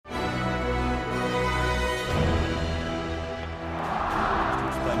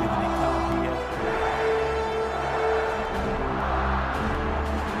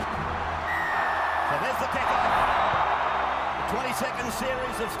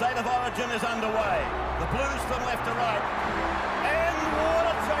of State of Origin is underway. The Blues from left to right. And what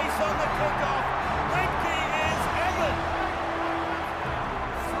a chase on the kick-off. Rugby is hammered.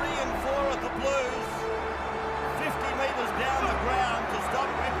 3 and 4 of the Blues. 50 metres down the ground to stop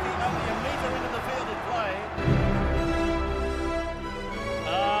Rugby only a metre into the field of play.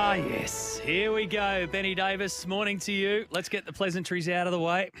 Ah, yes. Here we go. Benny Davis, morning to you. Let's get the pleasantries out of the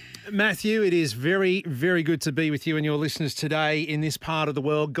way. Matthew, it is very, very good to be with you and your listeners today in this part of the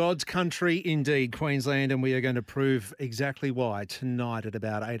world. God's country indeed, Queensland, and we are going to prove exactly why tonight at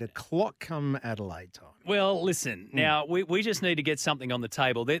about 8 o'clock come Adelaide time. Well, listen, now we just need to get something on the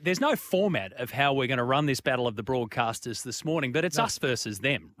table. There's no format of how we're going to run this battle of the broadcasters this morning, but it's us versus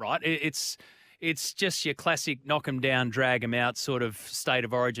them, right? It's just your classic knock 'em down, drag 'em out sort of State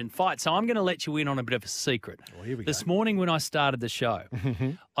of Origin fight. So I'm going to let you in on a bit of a secret. Well, here we This go. morning when I started the show,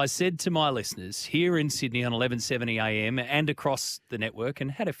 I said to my listeners here in Sydney on 1170 AM and across the network,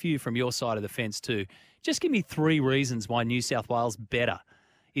 and had a few from your side of the fence too, just give me 3 reasons why New South Wales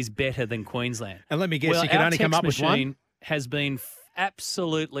is better than Queensland. And let me guess, Well, you can our only come text up with machine one? has been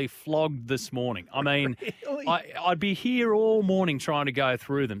absolutely flogged this morning. I mean, Really? I'd be here all morning trying to go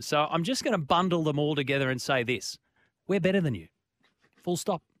through them. So I'm just going to bundle them all together and say this. We're better than you. Full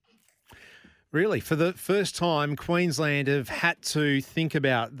stop. Really, for the first time, Queensland have had to think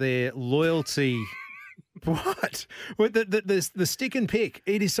about their loyalty. What? Well, the stick and pick,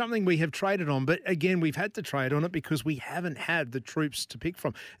 it is something we have traded on. But again, we've had to trade on it because we haven't had the troops to pick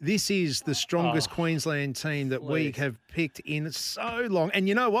from. This is the strongest Queensland team that we have picked in so long. And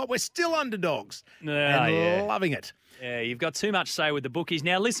you know what? We're still underdogs and loving it. Yeah, you've got too much say with the bookies.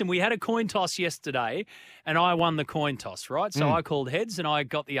 Now, listen, we had a coin toss yesterday and I won the coin toss, right? So I called heads and I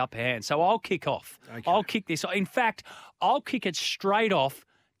got the upper hand. So I'll kick off. Okay. I'll kick this. In fact, I'll kick it straight off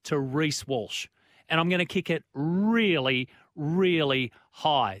to Reece Walsh. And I'm going to kick it really, really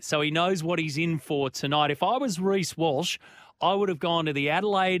high. So he knows what he's in for tonight. If I was Reece Walsh, I would have gone to the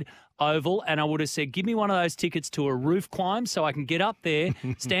Adelaide Oval and I would have said, give me one of those tickets to a roof climb so I can get up there,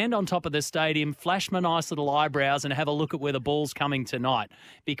 stand on top of the stadium, flash my nice little eyebrows and have a look at where the ball's coming tonight,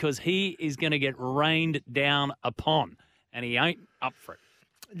 because he is going to get rained down upon and he ain't up for it.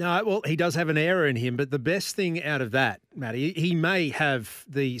 No, well, he does have an error in him, but the best thing out of that, Matty, he may have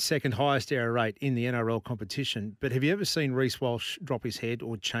the second highest error rate in the NRL competition, but have you ever seen Reece Walsh drop his head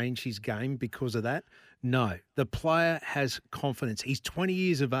or change his game because of that? No. The player has confidence. He's 20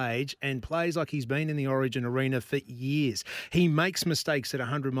 years of age and plays like he's been in the Origin arena for years. He makes mistakes at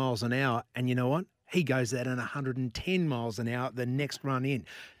 100 miles an hour, and you know what? He goes that at 110 miles an hour the next run in.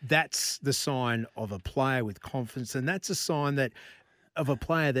 That's the sign of a player with confidence, and that's a sign of a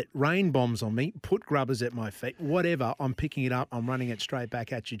player that rain bombs on me, put grubbers at my feet, whatever, I'm picking it up, I'm running it straight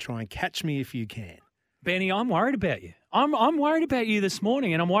back at you. Try and catch me if you can. Benny, I'm worried about you. I'm worried about you this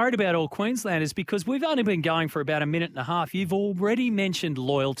morning, and I'm worried about all Queenslanders because we've only been going for about a minute and a half. You've already mentioned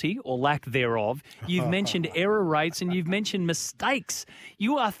loyalty or lack thereof. You've mentioned error rates, and you've mentioned mistakes.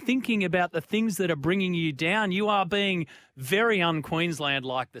 You are thinking about the things that are bringing you down. You are being very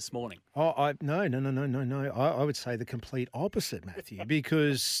un-Queensland-like this morning. Oh, no. I would say the complete opposite, Matthew,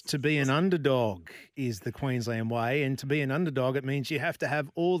 because to be an underdog is the Queensland way, and to be an underdog, it means you have to have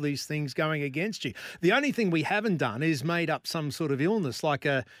all these things going against you. The only thing we haven't done is made up some sort of illness, like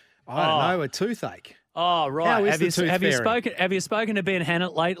a toothache. Oh, right. How is Have you spoken to Ben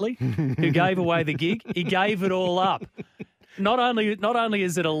Hannett lately, who gave away the gig? He gave it all up. Not only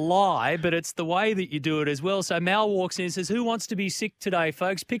is it a lie, but it's the way that you do it as well. So Mal walks in and says, "Who wants to be sick today,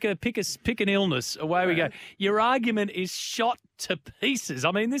 folks? Pick an illness." Away we go. Your argument is shot to pieces.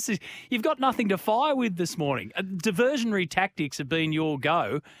 I mean, you've got nothing to fire with this morning. Diversionary tactics have been your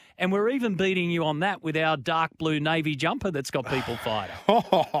go, and we're even beating you on that with our dark blue navy jumper that's got people fired up.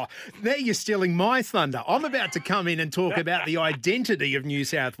 Oh, now you're stealing my thunder. I'm about to come in and talk about the identity of New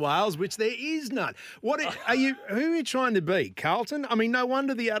South Wales, which there is none. Who are you trying to be, Carlton? I mean, no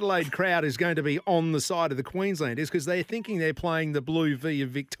wonder the Adelaide crowd is going to be on the side of the Queenslanders because they're thinking they're playing the blue V of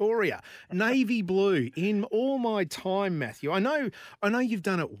Victoria. Navy blue in all my time, Matthew. I know you've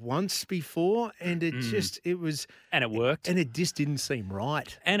done it once before and it was... And it worked. And it just didn't seem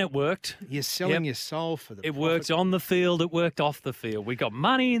right. And it worked. You're selling your soul for the It profit. worked on the field. It worked off the field. We got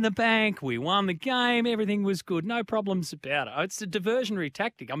money in the bank. We won the game. Everything was good. No problems about it. It's a diversionary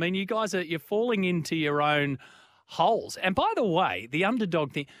tactic. I mean, you guys you're falling into your own holes. And by the way, the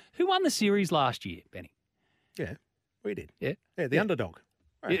underdog thing, who won the series last year, Benny? Yeah, we did. Yeah? Yeah, the underdog.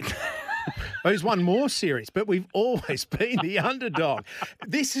 Right. Yeah. Who's won more series, but we've always been the underdog.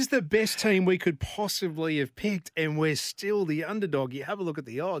 This is the best team we could possibly have picked, and we're still the underdog. You have a look at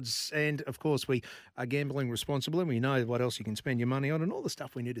the odds, and, of course, we are gambling responsibly, and we know what else you can spend your money on and all the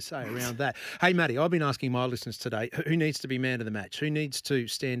stuff we need to say around that. Hey, Matty, I've been asking my listeners today, who needs to be man of the match? Who needs to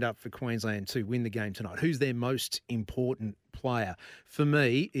stand up for Queensland to win the game tonight? Who's their most important player? For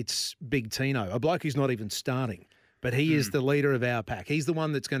me, it's Big Tino, a bloke who's not even starting. But he is the leader of our pack. He's the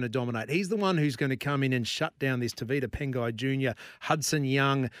one that's going to dominate. He's the one who's going to come in and shut down this Tavita Pengai Jr., Hudson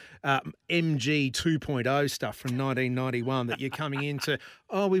Young, MG 2.0 stuff from 1991 that you're coming into,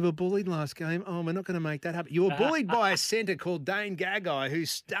 we were bullied last game. We're not going to make that happen. You were bullied by a centre called Dane Gagai who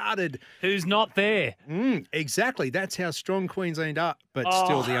started. Who's not there. Exactly. That's how strong Queensland are, but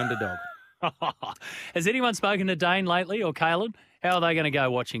still the underdog. Has anyone spoken to Dane lately or Caleb? How are they going to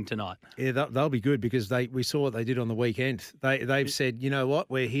go watching tonight? Yeah, they'll be good because we saw what they did on the weekend. They've said, you know what,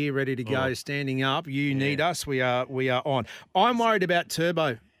 we're here, ready to go, standing up. You need us. We are on. I'm worried about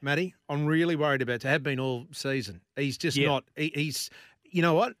Turbo, Matty. I'm really worried about. Have been all season. He's just not. He's. You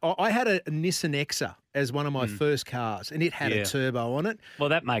know what? I had a Nissan Exa as one of my first cars, and it had a turbo on it. Well,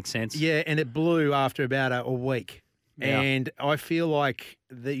 that makes sense. Yeah, and it blew after about a week. Yeah. And I feel like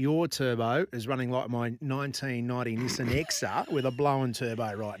your turbo is running like my 1990 Nissan Exa with a blown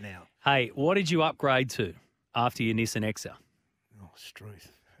turbo right now. Hey, what did you upgrade to after your Nissan Exa? Oh,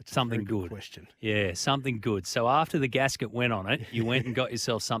 Struth. That's something a good. Question. Yeah, something good. So after the gasket went on it, you went and got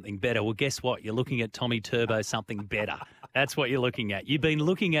yourself something better. Well, guess what? You're looking at Tommy Turbo something better. That's what you're looking at. You've been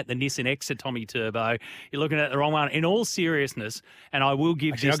looking at the Nissan Exa Tommy Turbo. You're looking at the wrong one. In all seriousness, and I will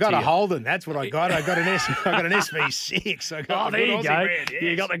give this I got to a you. Holden. That's what I got. I got an SV6. I got there you Aussie go. brand, yes.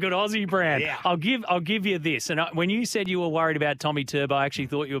 You got the good Aussie brand. Yeah. I'll give you this. And when you said you were worried about Tommy Turbo, I actually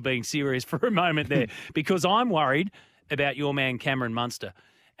thought you were being serious for a moment there because I'm worried about your man Cameron Munster.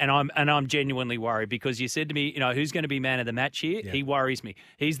 And I'm genuinely worried because you said to me, who's going to be man of the match here? Yeah. He worries me.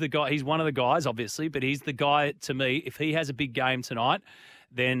 He's the guy. He's one of the guys, obviously, but he's the guy to me. If he has a big game tonight,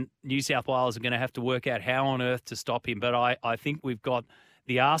 then New South Wales are going to have to work out how on earth to stop him. But I think we've got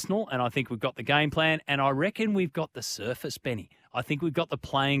the arsenal, and I think we've got the game plan, and I reckon we've got the surface, Benny. I think we've got the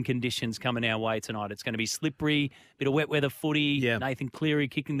playing conditions coming our way tonight. It's going to be slippery, bit of wet weather footy. Yeah. Nathan Cleary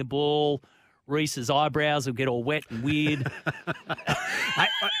kicking the ball. Reese's eyebrows will get all wet and weird.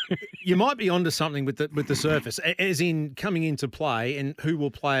 You might be onto something with the surface, as in coming into play and who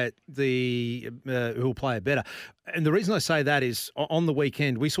will play it who will play it better. And the reason I say that is on the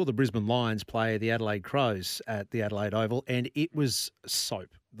weekend we saw the Brisbane Lions play the Adelaide Crows at the Adelaide Oval, and it was soap.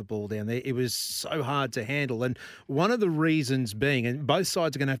 The ball down there. It was so hard to handle. And one of the reasons being, and both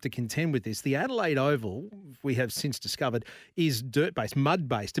sides are going to have to contend with this, the Adelaide Oval, we have since discovered, is dirt-based,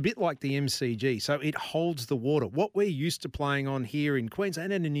 mud-based, a bit like the MCG. So it holds the water. What we're used to playing on here in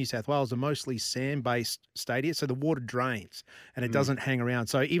Queensland and in New South Wales are mostly sand-based stadia, so the water drains and it doesn't hang around.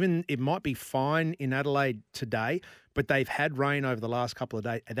 So even it might be fine in Adelaide today, but they've had rain over the last couple of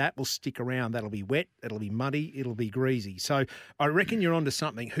days, and that will stick around. That'll be wet, it'll be muddy, it'll be greasy. So I reckon you're onto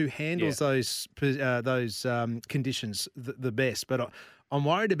something. Who handles those conditions the best? But I'm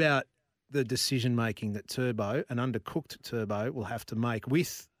worried about the decision-making that Turbo, an undercooked Turbo, will have to make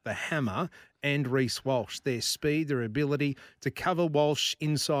with the hammer and Reece Walsh. Their speed, their ability to cover Walsh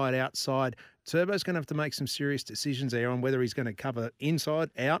inside, outside. Turbo's going to have to make some serious decisions there on whether he's going to cover inside,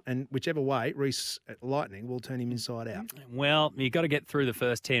 out, and whichever way, Reece Lightning will turn him inside out. Well, you've got to get through the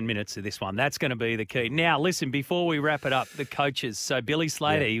first 10 minutes of this one. That's going to be the key. Now, listen, before we wrap it up, the coaches. So Billy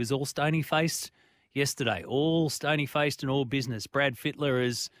Slater, he was all stony-faced yesterday, all stony-faced and all business. Brad Fittler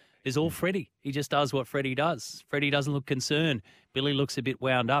is all Freddie. He just does what Freddie does. Freddie doesn't look concerned. Billy looks a bit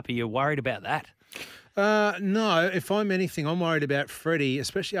wound up. Are you worried about that? No, if I'm anything, I'm worried about Freddie,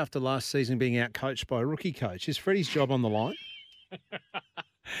 especially after last season being out-coached by a rookie coach. Is Freddie's job on the line?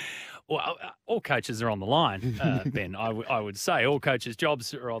 Well, all coaches are on the line, Ben. I would say all coaches'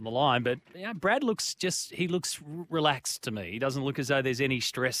 jobs are on the line. But Brad looks relaxed to me. He doesn't look as though there's any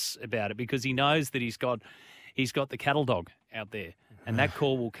stress about it because he knows that he's got the cattle dog out there, and that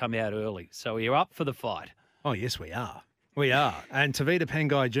call will come out early. So you're up for the fight. Oh, yes, we are. We are. And Tavita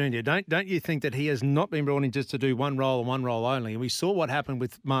Pengai Jr., don't you think that he has not been brought in just to do one role and one role only? And we saw what happened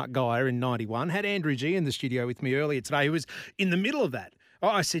with Mark Geyer in 91. Had Andrew G in the studio with me earlier today, who was in the middle of that. Oh,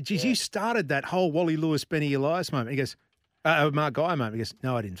 I said, geez, you started that whole Wally Lewis, Benny Elias moment. He goes, Mark Geyer moment. He goes,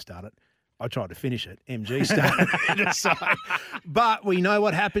 no, I didn't start it. I tried to finish it. MG started it. So, but we know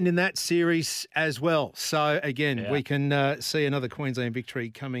what happened in that series as well. So, again, we can see another Queensland victory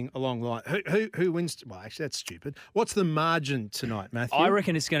coming along the line. Who wins? Well, actually, that's stupid. What's the margin tonight, Matthew? I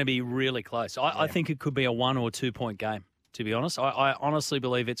reckon it's going to be really close. I think it could be a 1 or 2 point game. to be honest. I honestly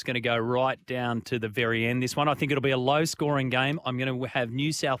believe it's going to go right down to the very end, this one. I think it'll be a low-scoring game. I'm going to have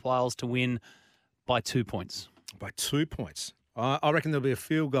New South Wales to win by 2 points. By 2 points. I reckon there'll be a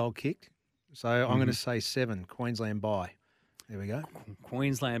field goal kicked. So I'm going to say 7, Queensland by. There we go.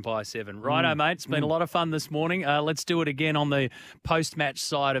 Queensland by 7. Righto, mate. It's been a lot of fun this morning. Let's do it again on the post-match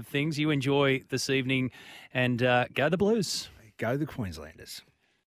side of things. You enjoy this evening and go the Blues. Go the Queenslanders.